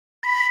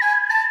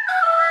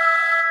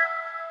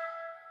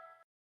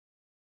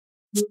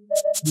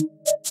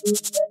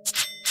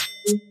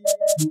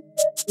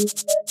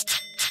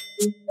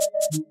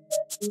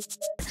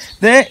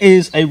There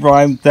is a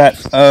rhyme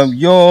that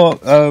your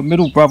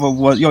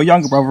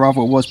younger brother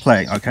rather was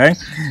playing. Okay,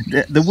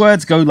 the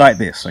words go like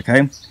this.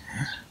 Okay,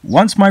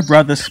 once my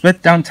brother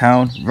sped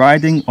downtown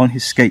riding on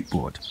his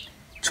skateboard,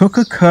 took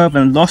a curve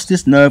and lost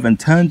his nerve and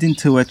turned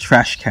into a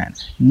trash can.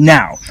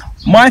 Now,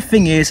 my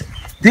thing is,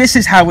 this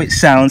is how it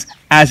sounds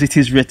as it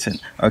is written.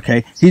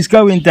 Okay, he's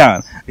going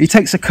down, he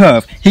takes a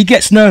curve, he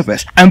gets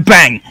nervous, and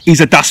bang, he's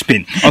a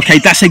dustbin. Okay,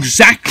 that's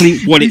exactly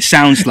what it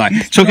sounds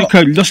like. Took a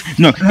curve, lost.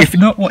 No, it's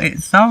not what it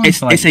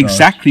sounds like. It's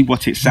exactly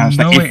what it sounds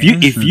like.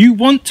 If you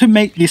want to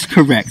make this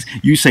correct,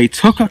 you say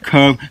took a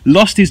curve,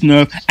 lost his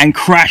nerve, and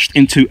crashed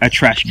into a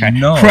trash can.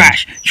 No,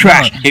 trash.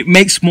 No. It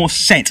makes more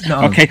sense.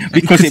 No. Okay,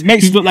 because it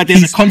makes it look like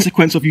there's a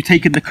consequence of you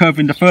taking the curve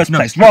in the first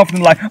place, rather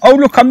than like, oh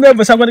look, I'm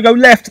nervous, I'm going to go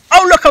left.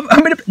 Oh look,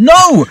 I'm in a...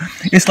 No,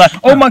 it's like,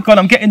 oh my god,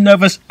 I'm getting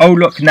nervous. Oh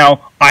look,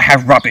 now I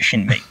have rubbish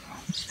in me.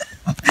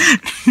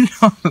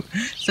 No.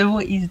 So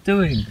what he's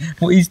doing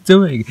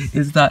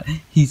is that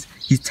he's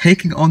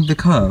taking on the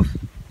curve.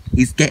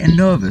 He's getting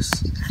nervous,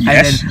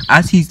 yes. And then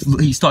as he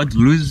started to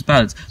lose his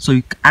balance, so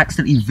he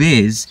accidentally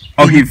veers.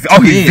 He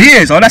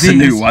veers. Oh, that's a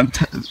new one.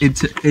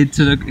 Into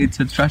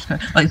the trash can.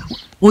 Like,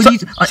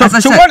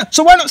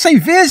 so why not say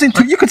veers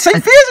into? You could say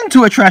veers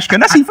into a trash can.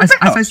 That's even better.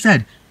 As I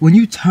said, when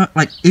you turn,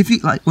 when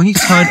you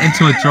turn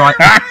into a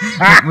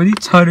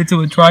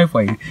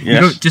driveway, yes. You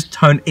don't just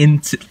turn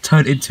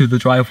into the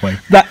driveway.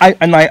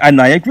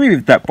 I agree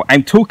with that, but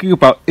I'm talking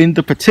about in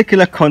the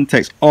particular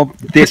context of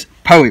this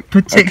poem.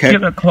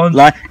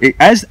 Like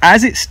as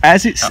it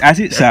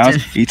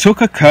sounds, he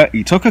took a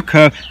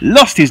curve,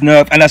 lost his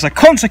nerve, and as a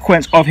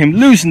consequence of him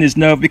losing his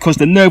nerve, because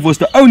the nerve was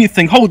the only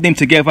thing holding him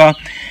together,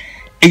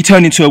 he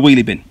turned into a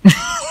wheelie bin.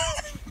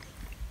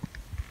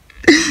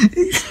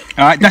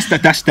 Alright,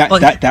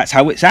 that's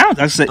how it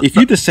sounds. If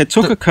you just said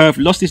took a curve,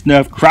 lost his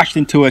nerve, crashed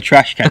into a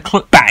trash can,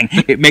 bang,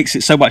 it makes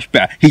it so much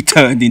better. He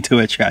turned into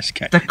a trash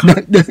can.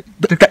 The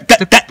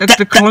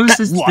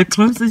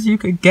closest you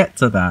can get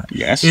to that,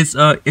 yes, is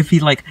if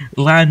he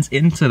lands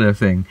into the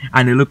thing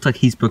and it looks like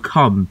he's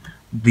become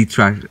the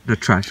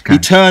trash can. He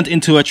turned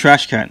into a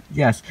trash can.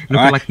 Yes.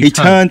 Like he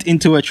turned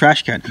into a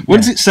trash can. What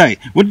does it say?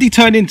 What did he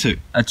turn into?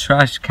 A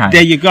trash can.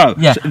 There you go.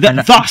 Yeah. So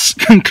thus,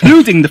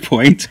 concluding the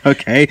point,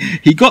 okay,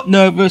 he got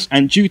nervous,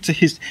 and due to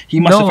he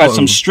must have had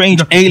some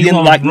strange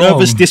alien-like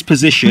nervous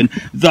disposition,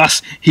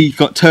 thus he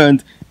got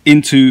turned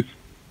into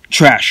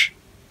trash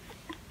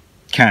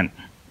can.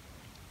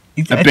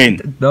 A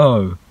bin.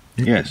 No.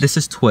 Yes. This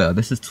is Twitter.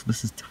 This is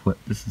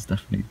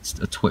definitely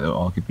a Twitter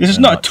argument. This is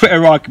not a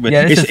Twitter argument.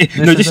 Yeah, this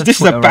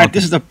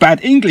is a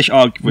bad English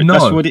argument. No,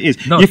 that's what it is.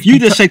 No, if you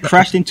just say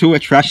crashed into a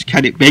trash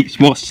can, it makes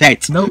more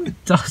sense. No, it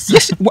doesn't.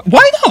 Yes.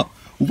 Why not?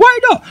 Why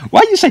not?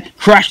 Why do you say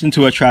crashed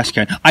into a trash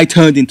can? I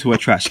turned into a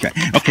trash can.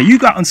 Okay, you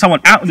got on someone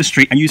out on the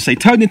street and you say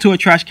turned into a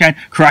trash can,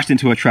 crashed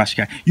into a trash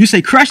can. You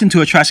say crashed into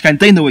a trash can,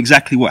 they know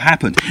exactly what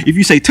happened. If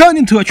you say turned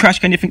into a trash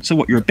can, you think, so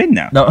what, you're a bin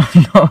now? No.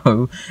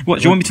 What,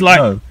 do you want me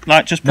to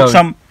just put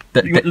some...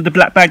 the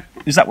black bag,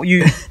 is that what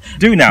you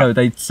do now? No,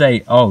 they'd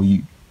say,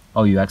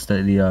 you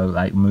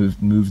accidentally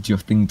moved your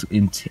thing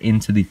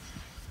into the...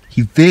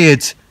 He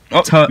veered.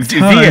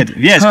 Veered.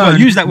 Yes, go on,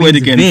 use that word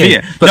again.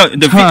 Veer.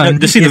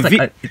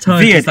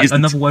 Veered is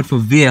another word for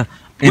veer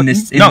in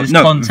this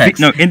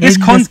context. In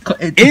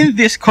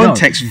this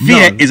context,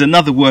 veer is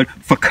another word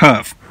for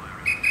curve,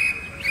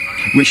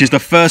 which is the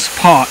first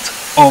part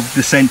of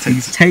the sentence.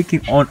 He's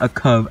taking on a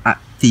curve at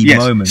the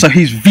moment. So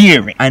he's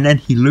veering. And then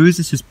he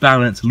loses his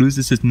balance,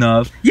 loses his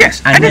nerve.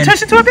 Yes, and then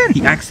turns into a bin.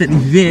 He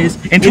accidentally veers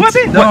into a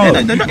bin. No.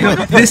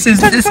 This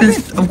is